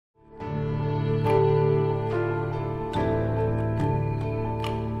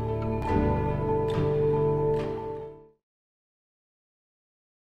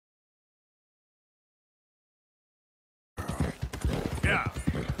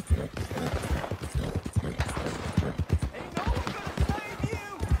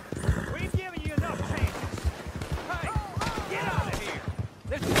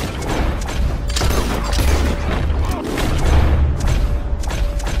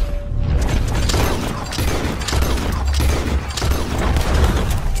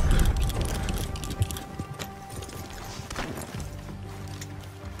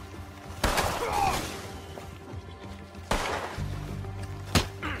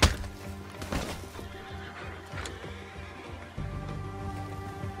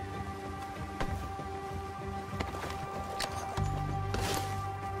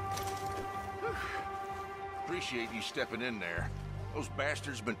appreciate you stepping in there. Those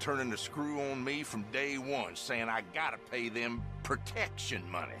bastards been turning the screw on me from day one, saying I gotta pay them protection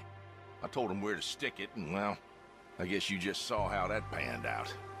money. I told them where to stick it, and well, I guess you just saw how that panned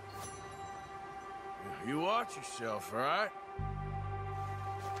out. You watch yourself, all right?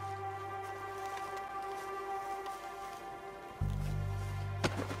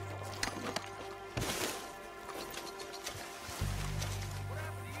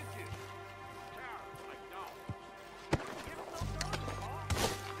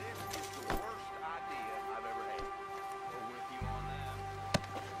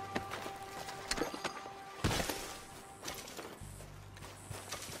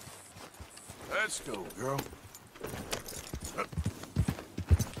 Let's go, girl.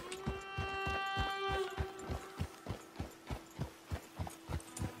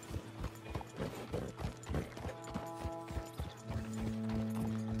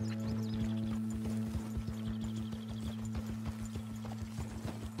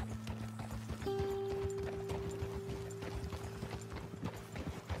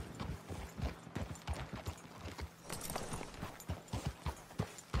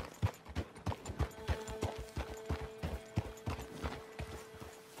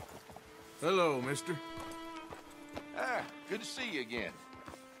 Hello, mister. Ah, good to see you again.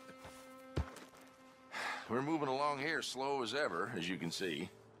 We're moving along here slow as ever, as you can see.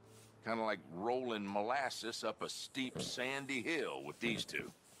 Kind of like rolling molasses up a steep, sandy hill with these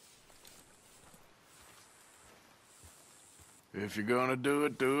two. If you're gonna do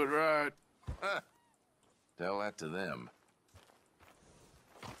it right. Huh. Tell that to them.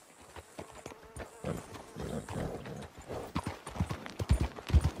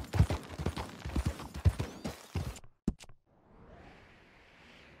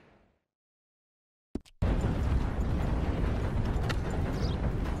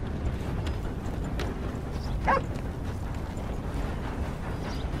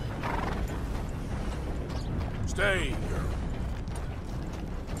 Stay, girl.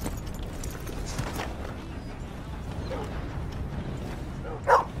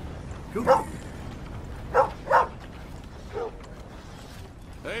 Come here.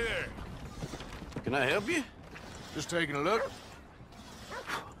 Hey there. Can I help you? Just taking a look.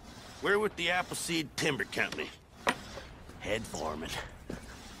 We're with the Appleseed Timber Company. Head foreman.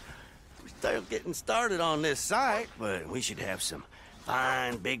 We're still getting started on this site, but we should have some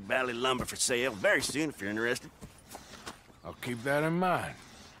fine Big Valley lumber for sale very soon if you're interested. I'll keep that in mind.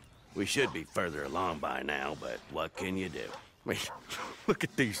 We should be further along by now, but what can you do? I mean, look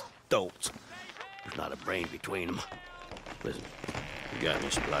at these dolts. There's not a brain between them. Listen, you got any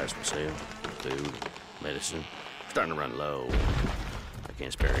supplies for sale? Food, medicine? Starting to run low. I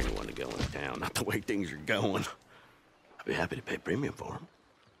can't spare anyone to go into town, not the way things are going. I'd be happy to pay premium for them.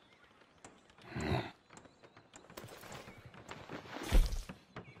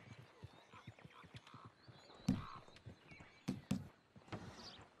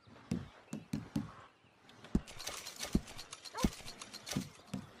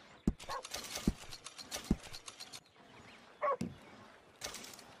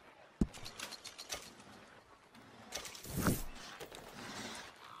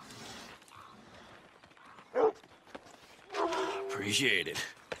 Appreciate it.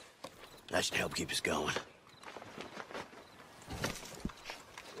 That should help keep us going.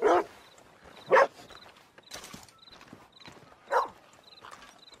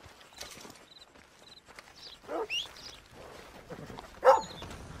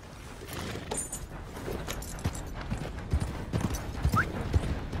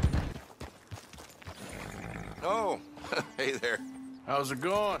 Oh, hey there. How's it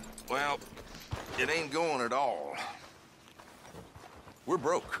going? Well, it ain't going at all. We're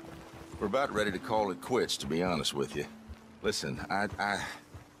broke. We're about ready to call it quits, to be honest with you. Listen, I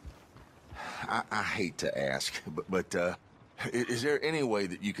hate to ask, but is there any way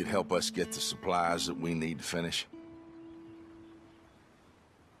that you could help us get the supplies that we need to finish?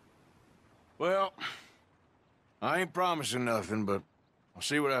 Well, I ain't promising nothing, but I'll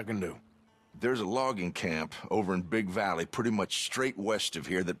see what I can do. There's a logging camp over in Big Valley, pretty much straight west of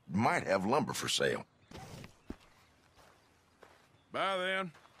here, that might have lumber for sale. Bye,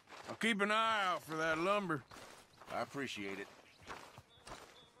 then. I'll keep an eye out for that lumber. I appreciate it.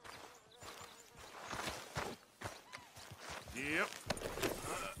 Yep.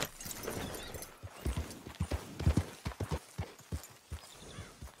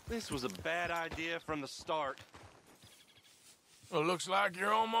 This was a bad idea from the start. Well, looks like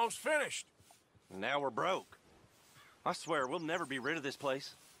you're almost finished. Now we're broke. I swear, we'll never be rid of this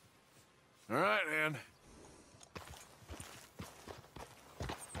place. All right, then.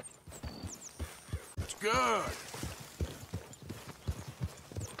 Let's good.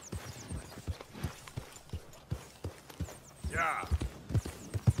 Yeah.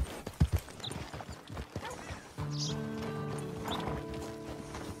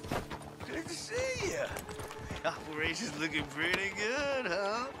 Good to see you. Operation's looking pretty good,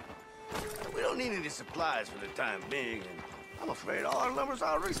 huh? We don't need any supplies for the time being, and I'm afraid all our lumber's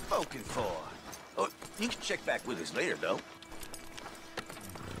already spoken for. Oh, you can check back with us later, though.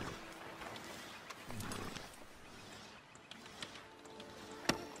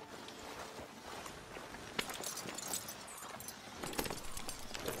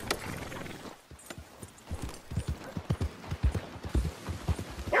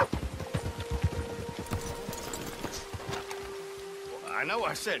 I know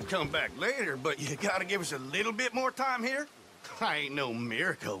I said come back later, but you gotta give us a little bit more time here. I ain't no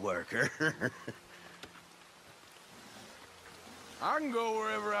miracle worker. I can go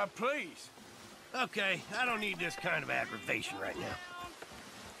wherever I please. Okay, I don't need this kind of aggravation right now.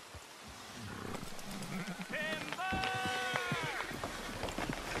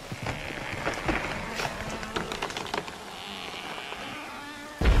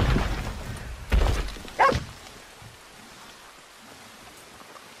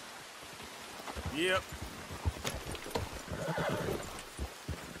 Yep.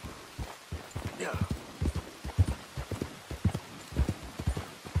 Yeah.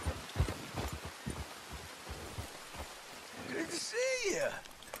 Good to see you.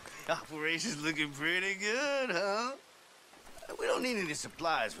 Operation's looking pretty good, huh? We don't need any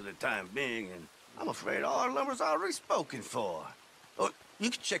supplies for the time being, and I'm afraid all our lumber's already spoken for. Oh, you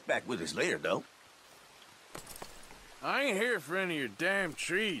can check back with us later, though. I ain't here for any of your damn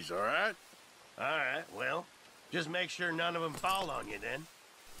trees, all right? All right, well, just make sure none of them fall on you then.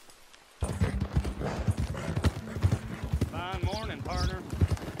 Fine morning, partner.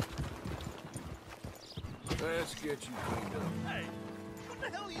 Let's get you cleaned up. Hey, what the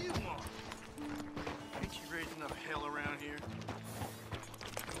hell do you want? Ain't you raising enough hell around here?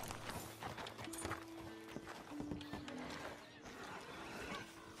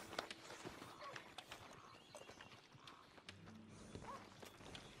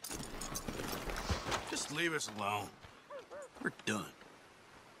 Just leave us alone. We're done.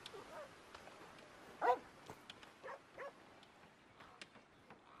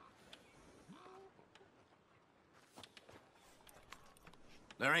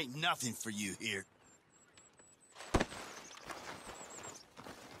 There ain't nothing for you here.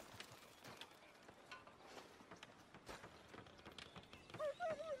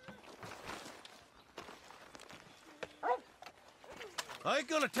 I ain't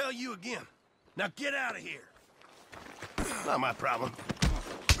gonna tell you again. Now get out of here. Not my problem.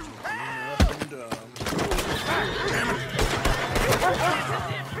 Up and down.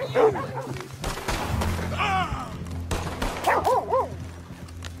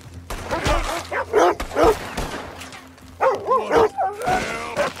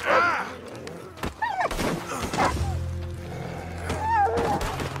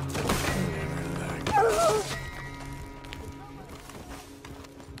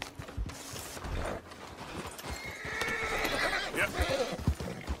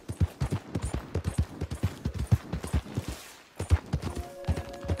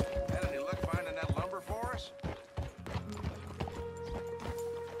 Had any luck finding that lumber for us?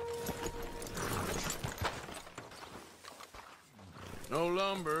 No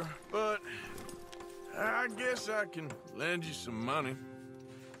lumber, but I guess I can lend you some money.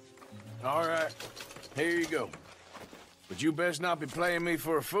 All right, here you go. But you best not be playing me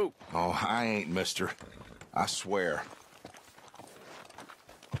for a fool. Oh, I ain't, mister. I swear.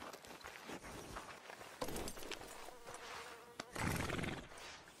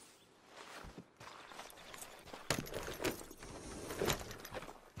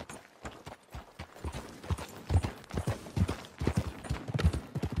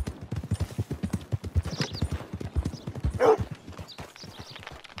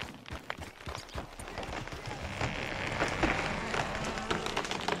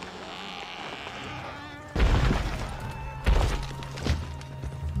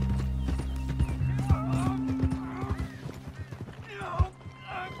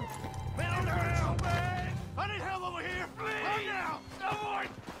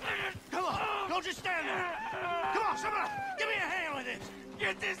 Don't just stand there! Come on, somebody! Give me a hand with this!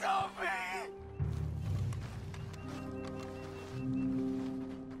 Get this off me!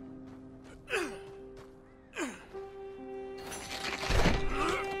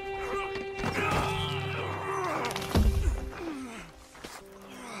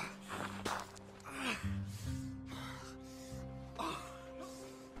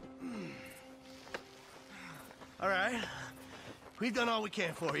 we've done all we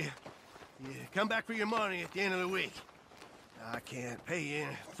can for you. You come back for your money at the end of the week. I can't pay you in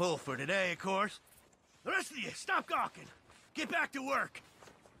full for today, of course. The rest of you, stop gawking. Get back to work.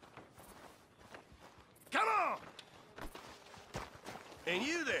 Come on! And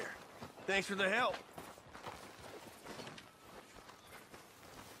you there. Thanks for the help.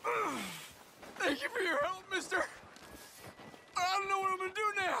 Thank you for your help, mister. I don't know what I'm gonna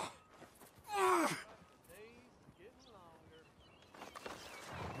do now.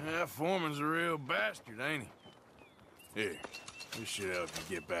 That foreman's a real bastard, ain't he? Here, this should help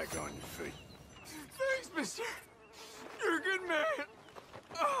you get back on your feet. Thanks, mister. You're a good man.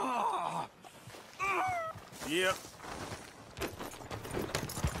 Yep.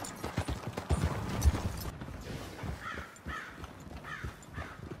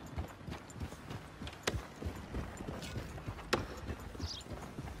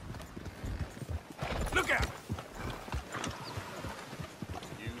 Look out!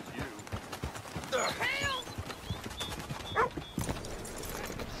 Use you. The hell?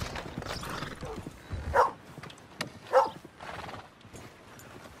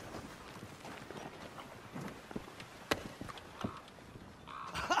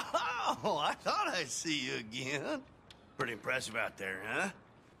 Oh, I thought I'd see you again. Pretty impressive out there, huh?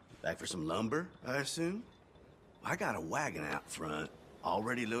 Back for some lumber, I assume? I got a wagon out front,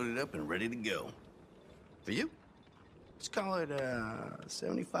 already loaded up and ready to go. For you? Let's call it,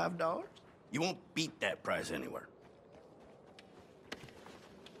 $75? You won't beat that price anywhere.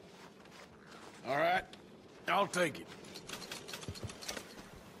 All right, I'll take it.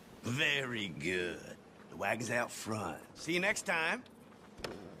 Very good. The wagon's out front. See you next time.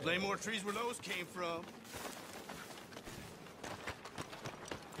 Plenty more trees where those came from.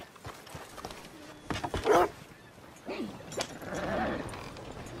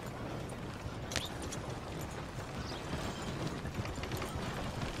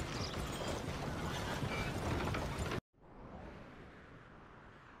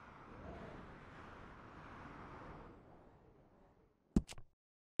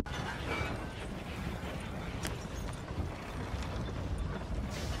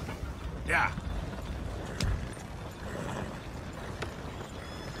 Yeah.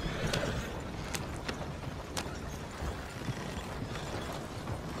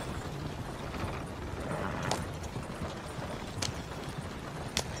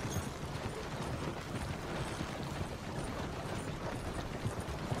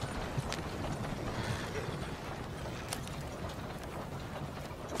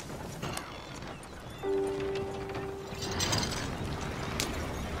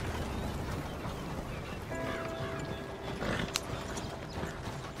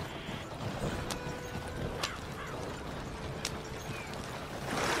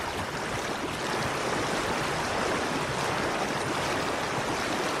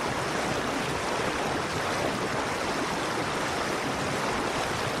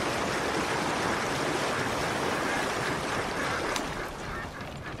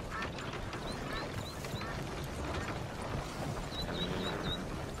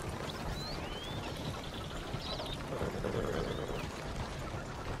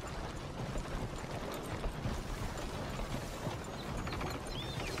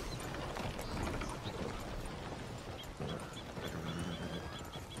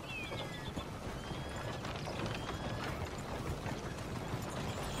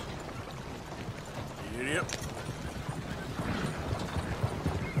 Yep.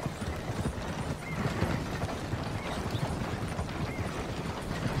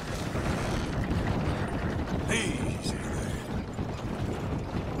 Easy there.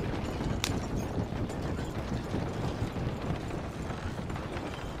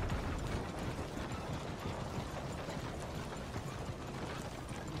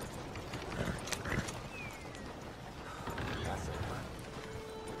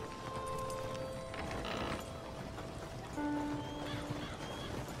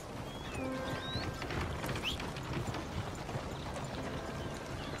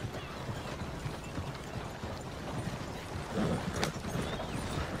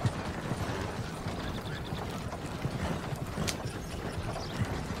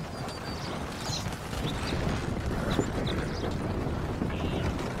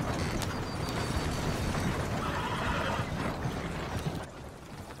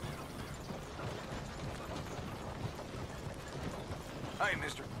 Hey,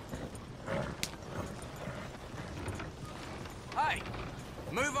 mister. Hey,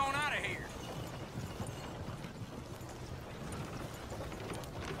 move on out of here.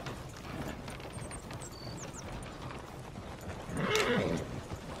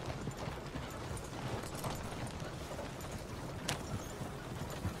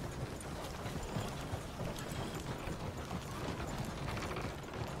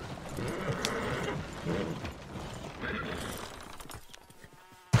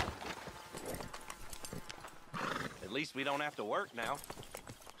 least we don't have to work now.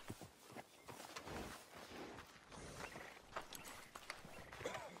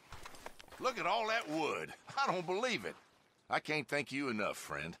 Look at all that wood. I don't believe it. I can't thank you enough,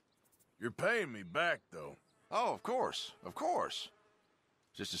 friend. You're paying me back, though. Oh, of course. Of course.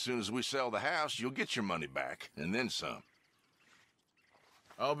 Just as soon as we sell the house, you'll get your money back, and then some.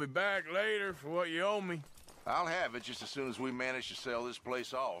 I'll be back later for what you owe me. I'll have it just as soon as we manage to sell this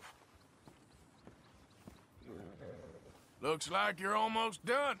place off. Looks like you're almost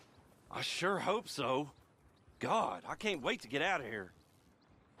done. I sure hope so. God, I can't wait to get out of here.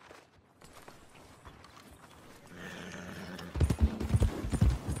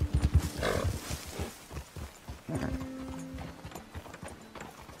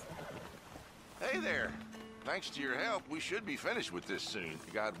 Hey there. Thanks to your help, we should be finished with this soon,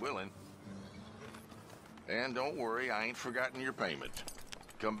 God willing. And don't worry, I ain't forgotten your payment.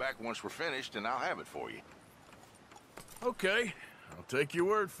 Come back once we're finished and I'll have it for you. Okay, I'll take your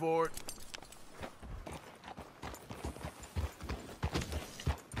word for it.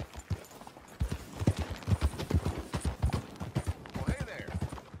 Well, hey there.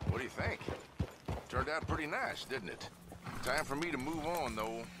 What do you think? Turned out pretty nice, didn't it? Time for me to move on,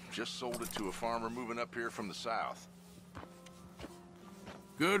 though. Just sold it to a farmer moving up here from the south.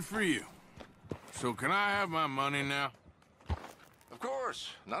 Good for you. So can I have my money now? Of course,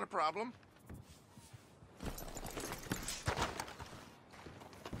 not a problem.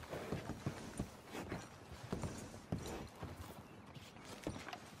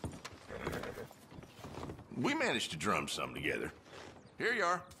 We managed to drum some together. Here you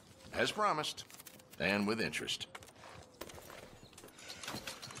are, as promised, and with interest.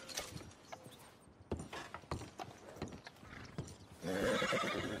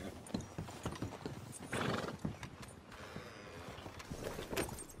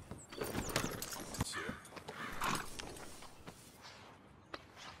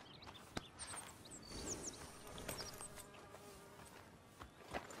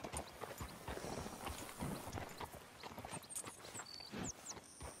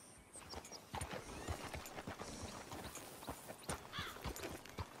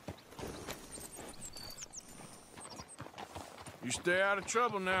 You stay out of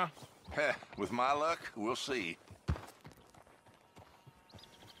trouble now. Heh, with my luck, we'll see.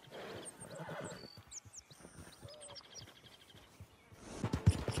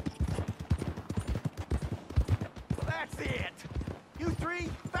 Well, that's it. You three,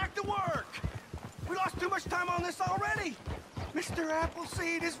 back to work. We lost too much time on this already. Mr.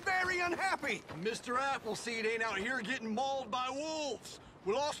 Appleseed is very unhappy. Mr. Appleseed ain't out here getting mauled by wolves.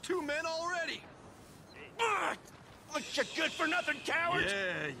 We lost 2 men already. Ugh! Bunch of good-for-nothing cowards!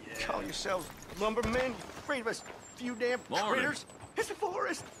 Yeah. Call yourselves lumbermen, afraid of us few damn critters? It's the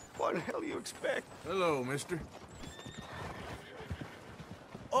forest. What the hell do you expect? Hello, mister.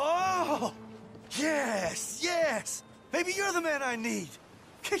 Oh! Yes, yes! Maybe you're the man I need.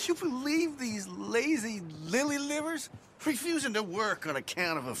 Can you believe these lazy lily-livers? Refusing to work on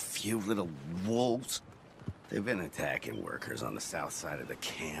account of a few little wolves. They've been attacking workers on the south side of the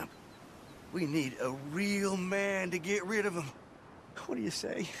camp. We need a real man to get rid of them. What do you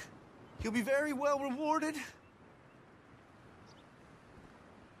say? He'll be very well rewarded.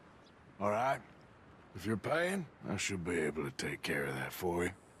 All right. If you're paying, I should be able to take care of that for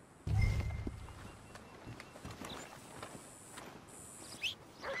you.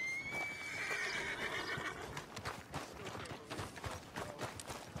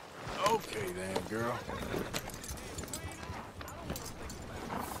 Okay then, girl.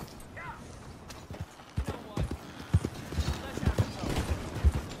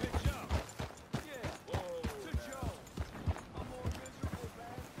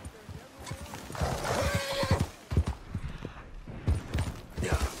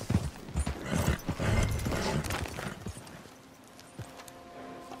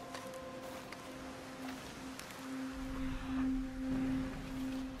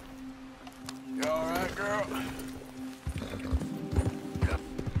 You all right, girl? Yep.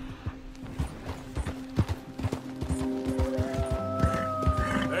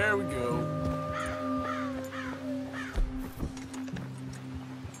 There we go.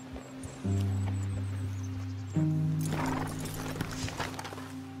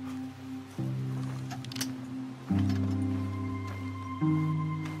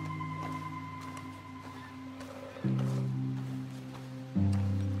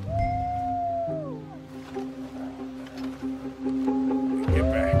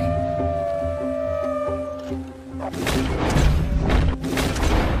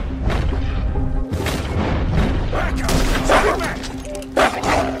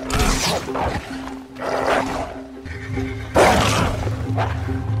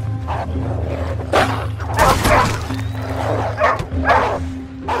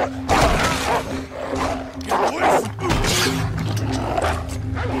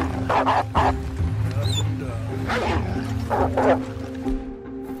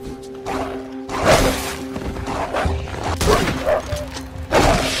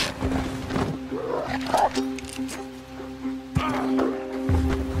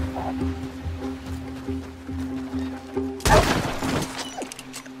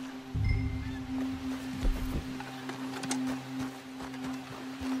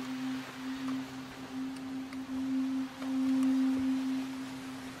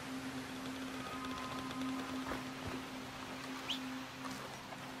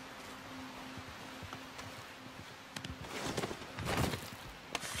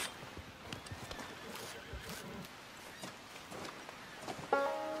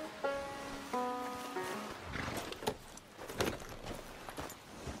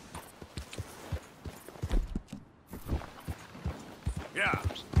 Yeah.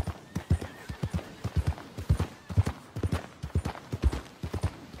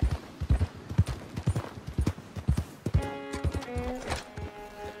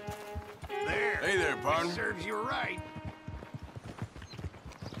 There. Hey there, partner. Serves you right.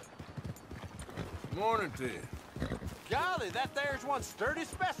 Morning to you. Golly, that there's one sturdy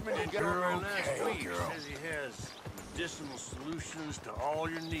specimen you got. Girl, last okay, week girl. says he has medicinal solutions to all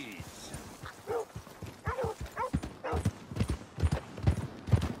your needs.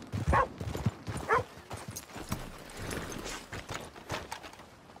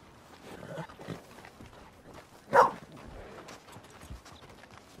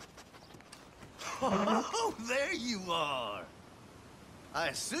 Oh, there you are. I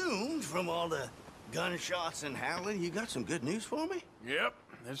assumed from all the gunshots and howling, you got some good news for me? Yep,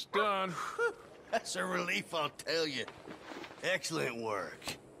 it's done. That's a relief, I'll tell you. Excellent work.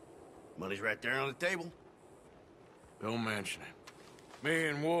 Money's right there on the table. Don't mention it. Me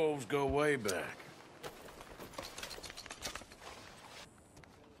and Wolves go way back.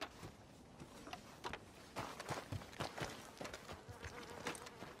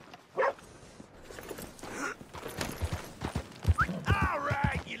 All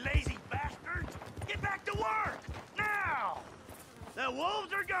right, you lazy bastards! Get back to work! Now! The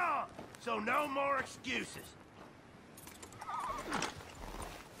wolves are gone, so no more excuses.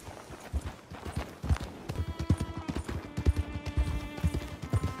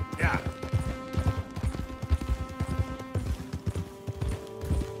 Yeah.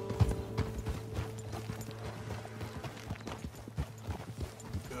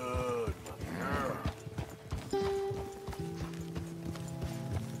 Good, my girl.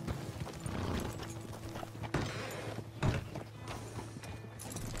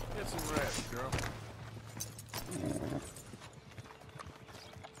 Get some rest, girl.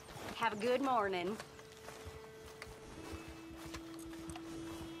 Have a good morning.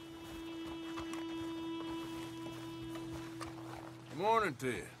 Morning to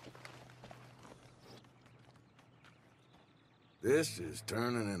you. This is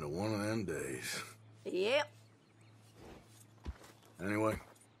turning into one of them days. Yep. Anyway,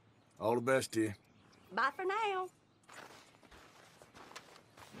 all the best to you. Bye for now.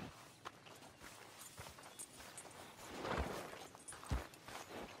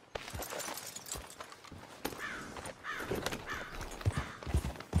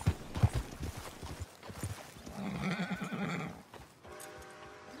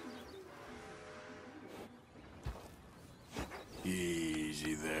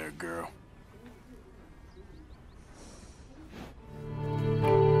 Easy there, girl.